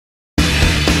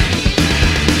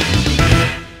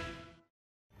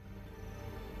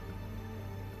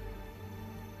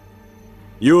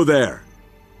You there.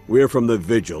 We're from the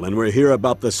Vigil, and we're here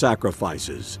about the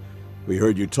sacrifices. We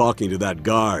heard you talking to that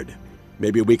guard.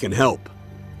 Maybe we can help.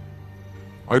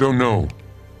 I don't know,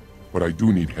 but I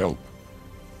do need help.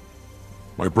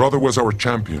 My brother was our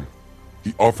champion.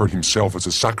 He offered himself as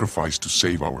a sacrifice to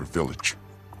save our village.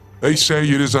 They say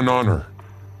it is an honor,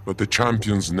 but the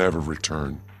champions never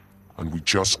return, and we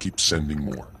just keep sending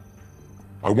more.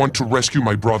 I want to rescue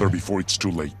my brother before it's too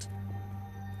late.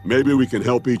 Maybe we can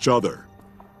help each other.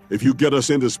 If you get us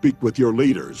in to speak with your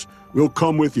leaders, we'll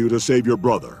come with you to save your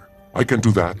brother. I can do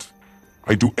that.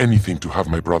 I'd do anything to have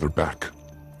my brother back.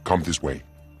 Come this way.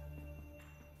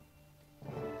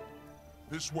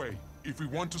 This way. If we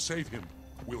want to save him,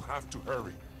 we'll have to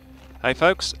hurry. Hey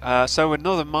folks, so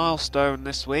another milestone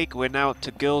this week. We're now up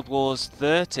to Guild Wars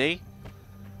 30.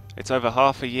 It's over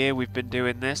half a year we've been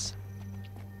doing this.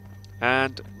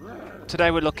 And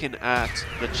today we're looking at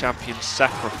the Champion's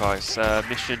Sacrifice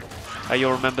mission.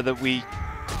 You'll remember that we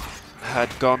had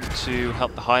gone to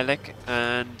help the Hylek,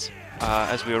 and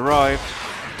as we arrived,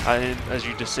 as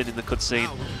you just seen in the cutscene,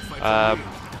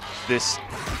 this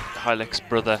Hylek's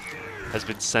brother has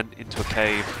been sent into a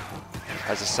cave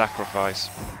as a sacrifice.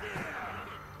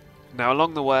 Now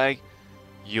along the way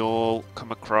you'll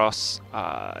come across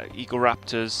eagle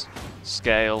raptors,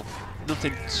 scale,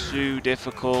 nothing too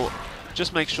difficult.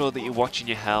 Just make sure that you're watching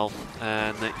your health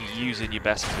and that you're using your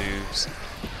best moves.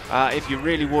 If you're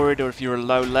really worried or if you're a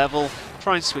low level,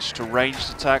 try and switch to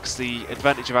ranged attacks. The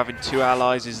advantage of having two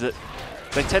allies is that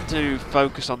they tend to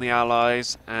focus on the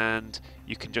allies and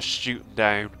you can just shoot them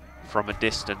down from a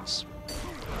distance.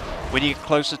 When you get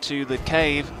closer to the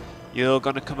cave, you're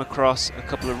going to come across a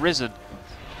couple of Risen.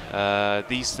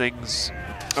 These things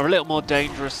are a little more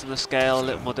dangerous than the scale, a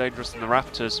little more dangerous than the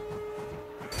raptors.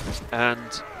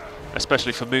 And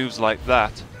especially for moves like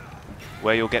that,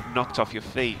 where you'll get knocked off your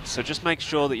feet. So just make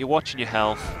sure that you're watching your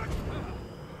health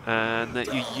and that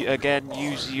you again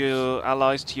use your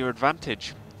allies to your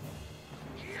advantage.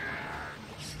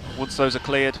 Once those are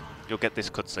cleared, you'll get this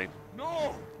cutscene.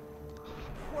 No!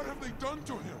 What have they done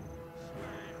to him?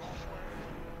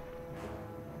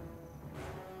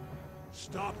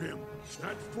 Stop him!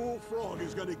 That fool frog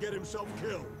is gonna get himself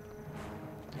killed!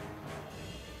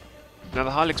 Now the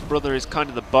Hylek's brother is kind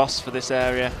of the boss for this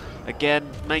area. Again,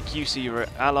 make use of your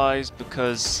allies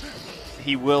because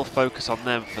he will focus on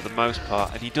them for the most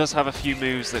part, and he does have a few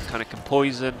moves that kind of can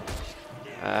poison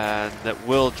and that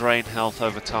will drain health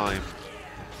over time.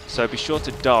 So be sure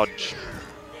to dodge.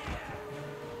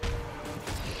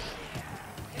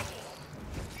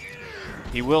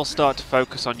 He will start to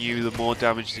focus on you the more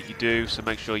damage that you do, so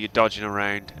make sure you're dodging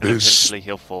around and eventually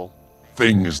he'll fall.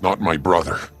 Thing is not my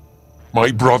brother. My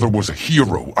brother was a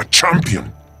hero, a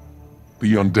champion.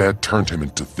 The undead turned him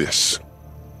into this.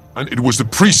 And it was the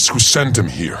priests who sent him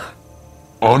here.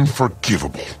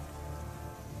 Unforgivable.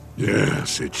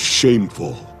 Yes, it's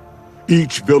shameful.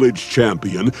 Each village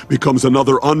champion becomes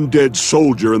another undead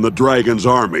soldier in the dragon's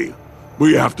army.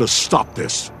 We have to stop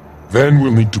this. Then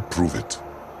we'll need to prove it.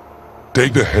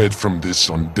 Take the head from this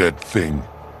undead thing.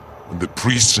 When the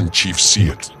priests and chiefs see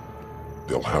it,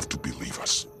 they'll have to believe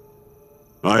us.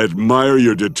 I admire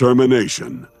your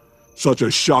determination. Such a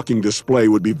shocking display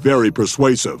would be very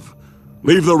persuasive.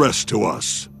 Leave the rest to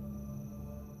us.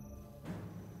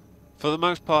 For the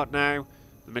most part now,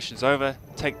 the mission's over.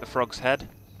 Take the frog's head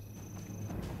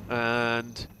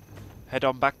and head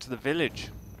on back to the village.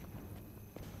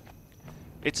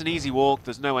 It's an easy walk,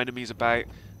 there's no enemies about.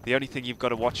 The only thing you've got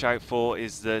to watch out for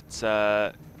is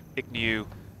that you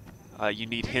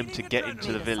need him to get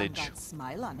into the village.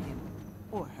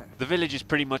 The village is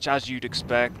pretty much as you'd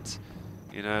expect,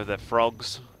 you know, they're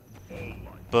frogs.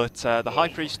 But the High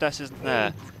Priestess isn't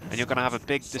there, and you're going to have a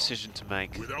big decision to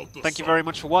make. Thank you very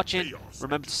much for watching.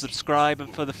 Remember to subscribe,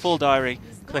 and for the full diary,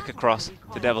 click across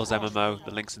to Devil's MMO.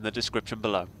 The link's in the description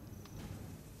below.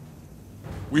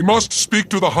 We must speak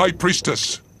to the High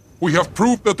Priestess. We have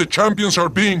proof that the champions are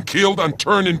being killed and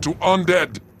turned into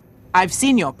undead. I've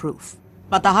seen your proof,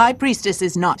 but the High Priestess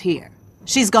is not here.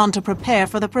 She's gone to prepare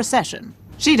for the procession.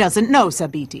 She doesn't know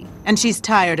Sabiti, and she's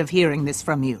tired of hearing this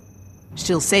from you.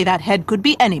 She'll say that head could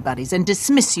be anybody's and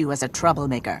dismiss you as a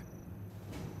troublemaker.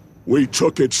 We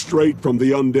took it straight from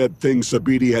the undead thing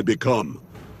Sabiti had become.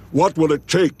 What will it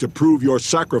take to prove your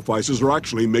sacrifices are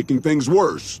actually making things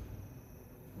worse?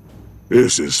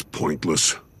 This is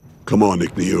pointless. Come on,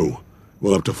 Ikniu.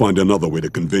 We'll have to find another way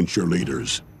to convince your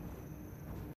leaders.